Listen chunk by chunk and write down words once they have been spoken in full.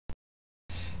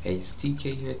Hey, it's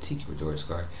TK here,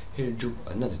 TkRDS here to do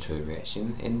another trailer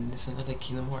reaction, and it's another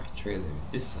Kingdom Hearts trailer.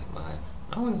 This is like my,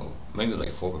 I don't know, maybe like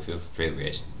 4th or 5th trailer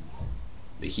reaction.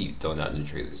 They keep throwing out new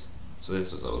trailers, so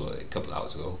this was like a couple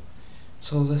hours ago.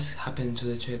 So let's hop into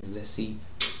the trailer. Let's see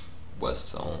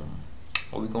what's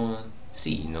what we going to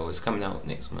see. You know, it's coming out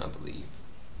next month, I believe,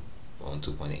 on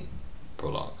 2.8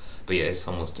 Prologue. But yeah, it's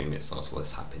almost 3 minutes long, so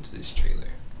let's hop into this trailer.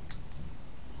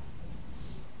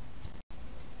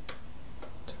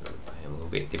 A little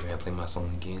bit different. I play my song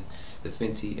again. The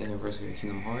 50th anniversary of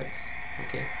Kingdom Hearts.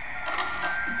 Okay.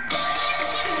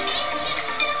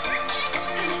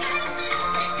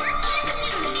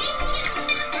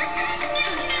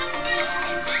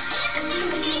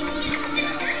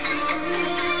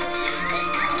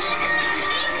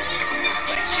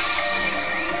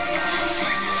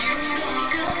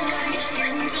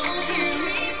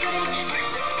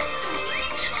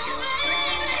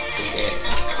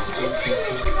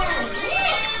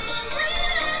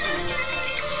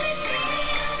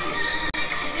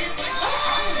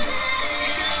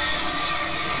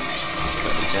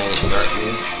 Giant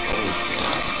darkness. Holy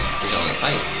snap. He's on the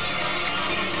tight.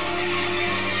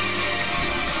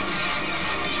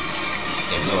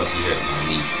 Let me know if you heard my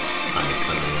niece trying to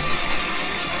come in.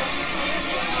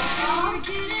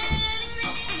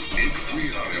 If we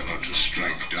are ever to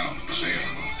strike down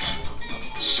Xehanort,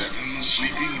 7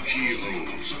 sleeping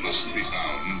keyholes must be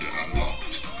found and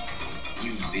unlocked.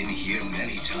 You've been here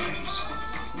many times,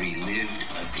 relived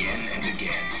again and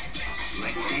again,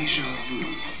 like deja vu.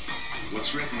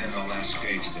 What's written in the last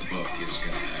page of the book is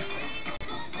gonna happen.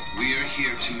 We are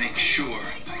here to make sure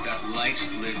that light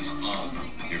lives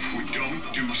on. If we don't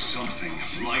do something,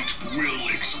 light will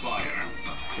expire.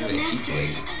 Master,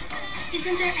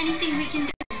 isn't there anything we can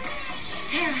do?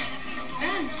 Terra,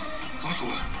 Ben.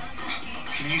 Aqua,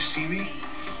 can you see me?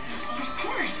 Of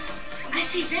course. I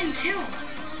see Vin too.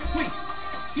 Wait,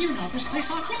 you know this place,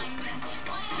 Aqua?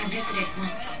 I visited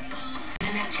once.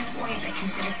 I met 2 boys I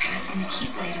considered passing the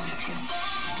Keyblade on to.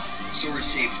 Sora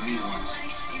saved me once.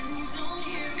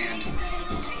 And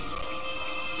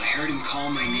I heard him call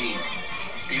my name.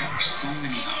 There are so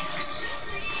many hearts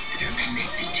that are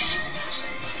connected to yours.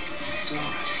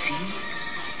 Sora, see?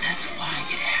 That's why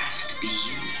it has to be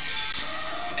you.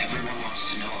 Everyone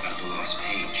wants to know about the lost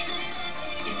page.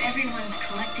 If everyone's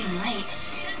collecting light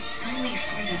solely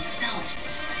for themselves,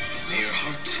 May your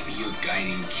heart be your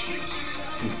guiding key.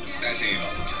 I say it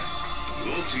all the time.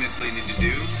 You ultimately need to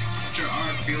do what your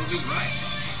heart feels is right.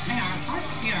 May our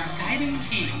hearts be our guiding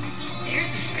key.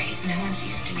 there's a phrase no one's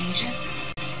used in ages.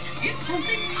 It's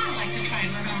something I like to try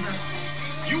and remember.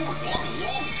 You were gone a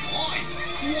long time.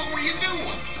 What were you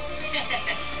doing?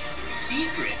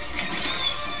 Secret.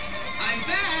 I'm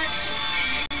back.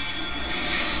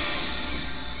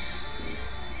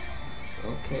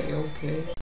 Okay.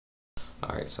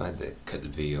 Alright, so I had to cut the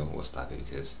video. We'll stop it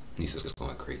because Nisa was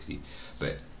going crazy.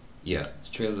 But yeah, the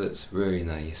trailer looks very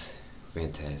nice.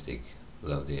 Fantastic.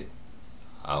 Loved it.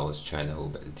 I was trying to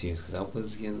hold back the tears because I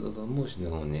was getting a little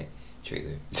emotional on that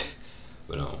trailer.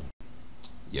 But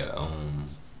yeah,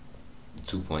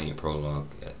 2.8 Prologue,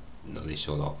 you know, they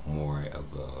showed off more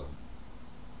of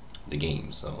the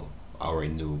game, so I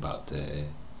already knew about the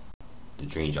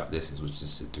Dream Drop Distance, which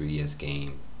is a 3DS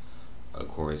game. Of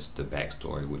course, the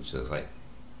backstory, which is like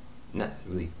not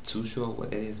really too sure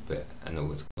what that is, but I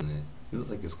know it looks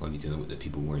like it's gonna be dealing with the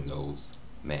people wearing those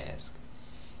masks.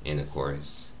 And of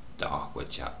course, the Aqua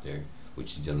chapter,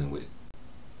 which is dealing with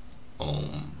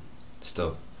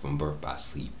stuff from Birth by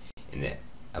Sleep, and that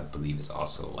I believe is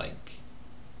also like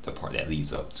the part that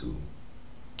leads up to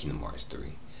Kingdom Hearts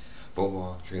 3. But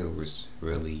overall, trailer was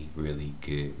really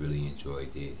good. Really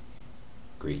enjoyed it.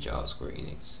 Great job, Square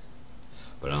Enix.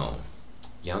 But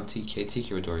yeah, I'm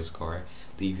TkRDS.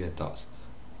 Leave your thoughts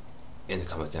in the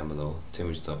comments down below. Tell me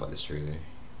what you thought about this trailer.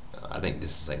 I think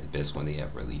this is like the best one they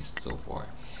have released so far.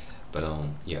 But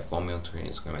yeah, follow me on Twitter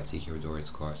and Instagram at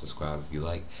TkRDS. Subscribe if you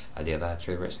like. I did a lot of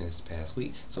trailer reactions this past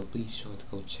week, so please sure to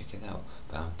go check it out.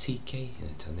 But I'm TK, and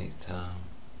until next time,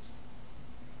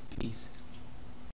 peace.